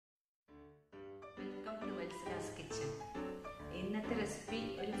ഇന്നത്തെ റെസിപ്പി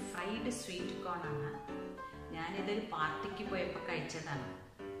ഒരു fried sweet corn ആണ്. ഞാനിതൊരു പാർട്ടിക്ക് പോയപ്പോൾ കഴിച്ചതാണ്.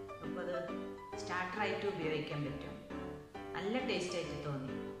 അപ്പോൾ അത് സ്റ്റാർട്ടറായിട്ട് ഉപയോഗിക്കാൻ പറ്റും. നല്ല ടേസ്റ്റ് ആയിട്ട്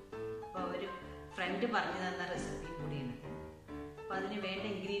തോന്നി. അപ്പോൾ ഒരു ഫ്രണ്ട് പറഞ്ഞു തന്ന റെസിപ്പി കൂടിയാണ്. അപ്പോൾ അതിന് വേണ്ട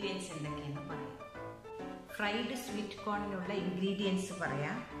ഇൻഗ്രീഡിയൻസ് എന്തൊക്കെയാണെന്ന് പറയാം. ഫ്രൈഡ് സ്വീറ്റ് കോണിനുള്ള ഇൻഗ്രീഡിയൻസ്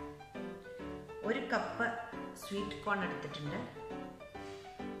പറയാം. 1 കപ്പ് സ്വീറ്റ് കോൺ എടുത്തിട്ടുണ്ട്.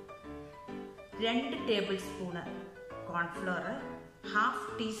 2 ടേബിൾ സ്പൂണ് കോൺഫ്ലോർ,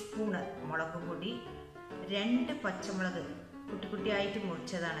 1/2 ടീസ്പൂണ് മുളക് പൊടി, 2 പച്ചമുളക് കുട്ടി കുട്ടിയായിട്ട്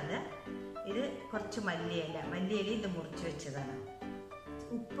മുറിച്ചതാണിത്. ഇത് കുറച്ച് മല്ലിയില ഇത് മുറിച്ച് വെച്ചതാണ്.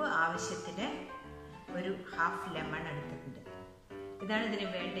 ഉപ്പ് ആവശ്യത്തിന്, ഒരു 1/2 ലെമൺ എടുത്തിട്ടുണ്ട്. ഇതാണ് ഇതിന്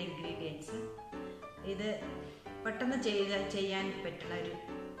വേണ്ട ഇൻഗ്രീഡിയൻസ്. ഇത് പെട്ടെന്ന് ചെയ്യാൻ പറ്റുന്ന ഒരു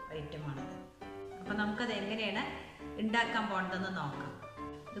ഐറ്റമാണിത്. അപ്പോൾ നമുക്കത് എങ്ങനെയാണ് ഉണ്ടാക്കാൻ പോകേണ്ടതെന്ന് നോക്കാം.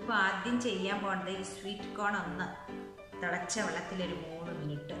 ഇതിപ്പോൾ ആദ്യം ചെയ്യാൻ പോകേണ്ടത് ഈ സ്വീറ്റ് കോൺ ഒന്ന് തിളച്ച വെള്ളത്തിലൊരു 3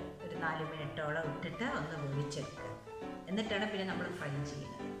 മിനിറ്റ്, ഒരു 4 മിനിറ്റോളം ഇട്ടിട്ട് ഒന്ന് വേവിച്ചെടുക്കുക. എന്നിട്ടാണ് പിന്നെ നമ്മൾ ഫ്രൈ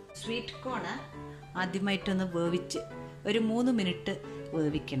ചെയ്യുന്നത്. സ്വീറ്റ് കോണ് ആദ്യമായിട്ടൊന്ന് വേവിച്ച് ഒരു 3 മിനിറ്റ്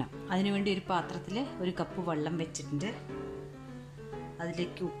വേവിക്കണം. അതിനുവേണ്ടി ഒരു പാത്രത്തിൽ 1 കപ്പ് വെള്ളം വെച്ചിട്ടുണ്ട്.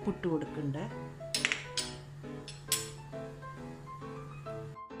 അതിലേക്ക് ഉപ്പിട്ട് കൊടുക്കുന്നുണ്ട്.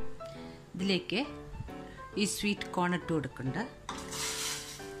 ഇതിലേക്ക് ഈ സ്വീറ്റ് കോൺ ഇട്ട് കൊടുക്കുന്നുണ്ട്.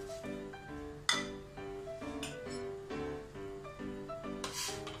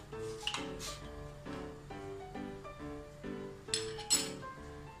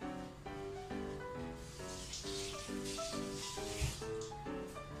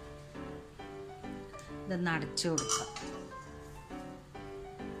 ഇതൊന്ന് അടച്ചു കൊടുക്കാം.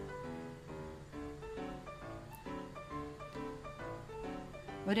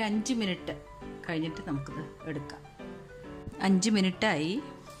 ഒരു 5 മിനിറ്റ് കഴിഞ്ഞിട്ട് നമുക്കിത് എടുക്കാം. 5 മിനിറ്റായി.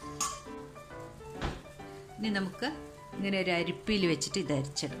 ഇനി നമുക്ക് ഇങ്ങനെ ഒരു അരിപ്പയിൽ വെച്ചിട്ട് ഇത്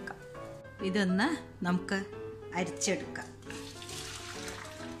അരിച്ചെടുക്കാം. ഇതൊന്ന് നമുക്ക് അരിച്ചെടുക്കാം.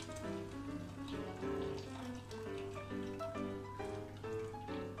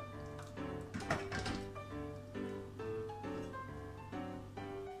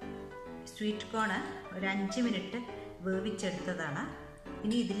 സ്വീറ്റ് കോണ് ഒരു 5 മിനിറ്റ് വേവിച്ചെടുത്തതാണ്.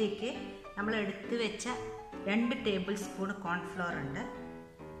 ഇനി ഇതിലേക്ക് നമ്മൾ എടുത്തു വെച്ച 2 ടേബിൾ സ്പൂൺ കോൺഫ്ലോർ ഉണ്ട്.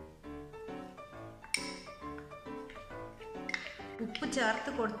 ഉപ്പ്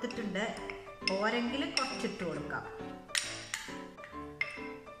ചേർത്ത് കൊടുത്തിട്ടുണ്ട്. ഓരെങ്കിലും കുറച്ചിട്ട് കൊടുക്കാം.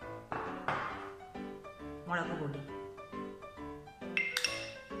 മുളക് പൊടി,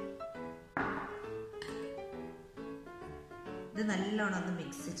 ഇത് നല്ലോണം ഒന്ന്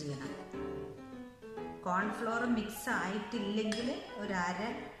മിക്സ് ചെയ്യണം. കോൺഫ്ലോർ മിക്സ് ആയിട്ടില്ലെങ്കിൽ ഒരു 1/2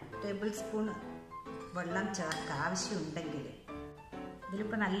 ടേബിൾ സ്പൂൺ വെള്ളം ചേർക്കുക ആവശ്യമുണ്ടെങ്കിൽ.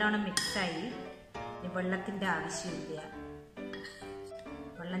 ഇതിലിപ്പോൾ നല്ലോണം മിക്സായി. ഇനി വെള്ളത്തിൻ്റെ ആവശ്യമില്ല,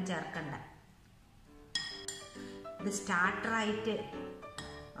 വെള്ളം ചേർക്കണ്ട. ഇത് സ്റ്റാർട്ടറായിട്ട്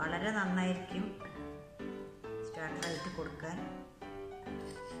വളരെ നന്നായിരിക്കും സ്റ്റാർട്ടറായിട്ട് കൊടുക്കാൻ.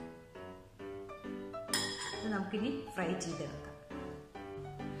 ഇത് നമുക്കിനി ഫ്രൈ ചെയ്തെടുക്കാം.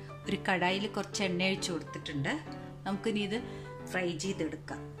 ഒരു കടായിൽ കുറച്ച് എണ്ണ ഒഴിച്ച് കൊടുത്തിട്ടുണ്ട്. നമുക്കിനി ഇത് ഫ്രൈ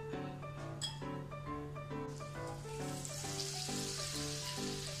ചെയ്തെടുക്കാം.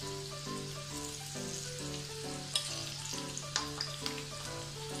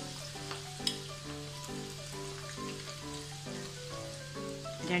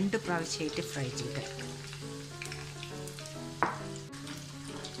 രണ്ട് പ്രാവശ്യമായിട്ട് ഫ്രൈ ചെയ്തെടുക്കാം.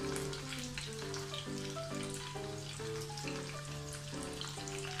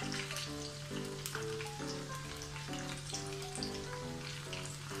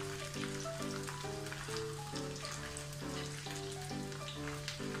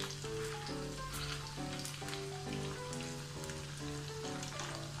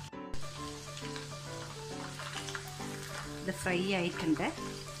 ഇത് ഫ്രൈ ആയിട്ടുണ്ട്.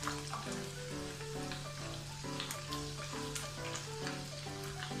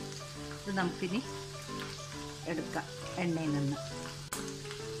 ഇത് നമുക്കിനി എടുക്കാം എണ്ണയിൽ നിന്ന്.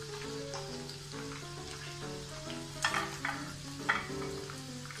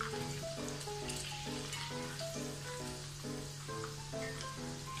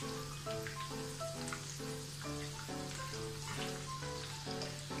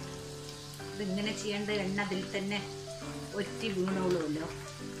 ഇതിങ്ങനെ ചെയ്യേണ്ട എണ്ണ അതിൽ തന്നെ ഒറ്റി വീണോളുമല്ലോ.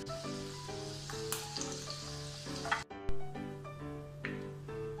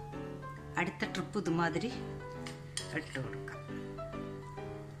 അടുത്ത ട്രിപ്പ് ഇതുമാതിരി ഇട്ട് കൊടുക്കാം.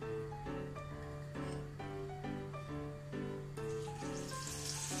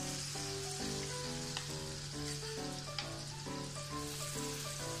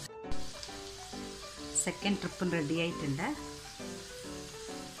 സെക്കൻഡ് ട്രിപ്പും റെഡി ആയിട്ടുണ്ട്.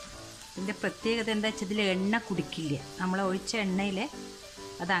 ഇതിൻ്റെ പ്രത്യേകത എന്താ വെച്ചാൽ ഇതിൽ എണ്ണ കുടിക്കില്ല. നമ്മൾ ഒഴിച്ച എണ്ണയിൽ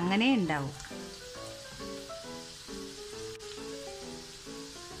അതങ്ങനെ ഉണ്ടാവും.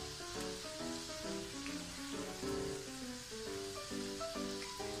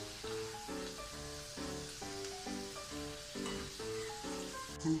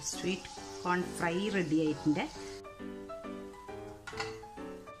 സ്വീറ്റ് കോൺ ഫ്രൈ റെഡി ആയിട്ടുണ്ട്.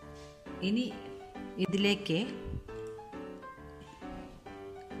 ഇനി ഇതിലേക്ക്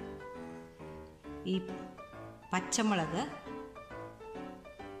ഈ പച്ചമുളക്,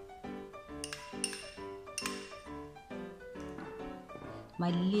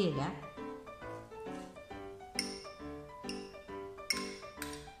 മല്ലിയില,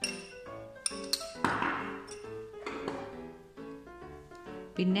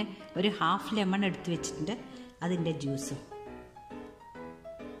 പിന്നെ ഒരു ഹാഫ് ലെമൺ എടുത്ത് വെച്ചിട്ടുണ്ട്, അതിൻ്റെ ജ്യൂസും.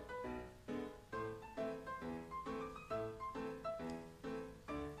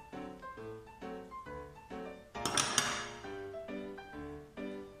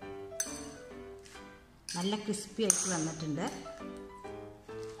 നല്ല ക്രിസ്പി ആയിട്ട് വന്നിട്ടുണ്ട്.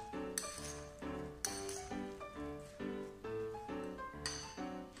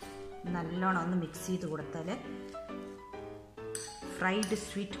 നല്ലോണം ഒന്ന് മിക്സ് ചെയ്ത് കൊടുത്താൽ ഫ്രൈഡ്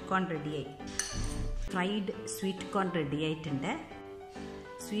സ്വീറ്റ് കോൺ റെഡി ആയിട്ടുണ്ട്.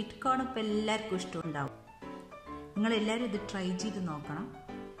 സ്വീറ്റ് കോൺ ഇപ്പോൾ എല്ലാവർക്കും ഇഷ്ടമുണ്ടാവും. നിങ്ങളെല്ലാവരും ഇത് ട്രൈ ചെയ്ത് നോക്കണം.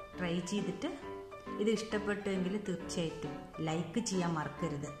 ട്രൈ ചെയ്തിട്ട് ഇത് ഇഷ്ടപ്പെട്ടുവെങ്കിൽ തീർച്ചയായിട്ടും ലൈക്ക് ചെയ്യാൻ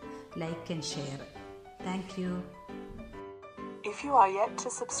മറക്കരുത്. Like and share. Thank you. If you are yet to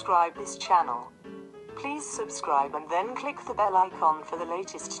subscribe this channel, please subscribe and then click the bell icon for the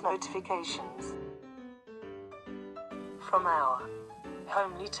latest notifications. From our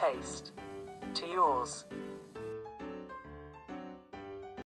homely taste to yours.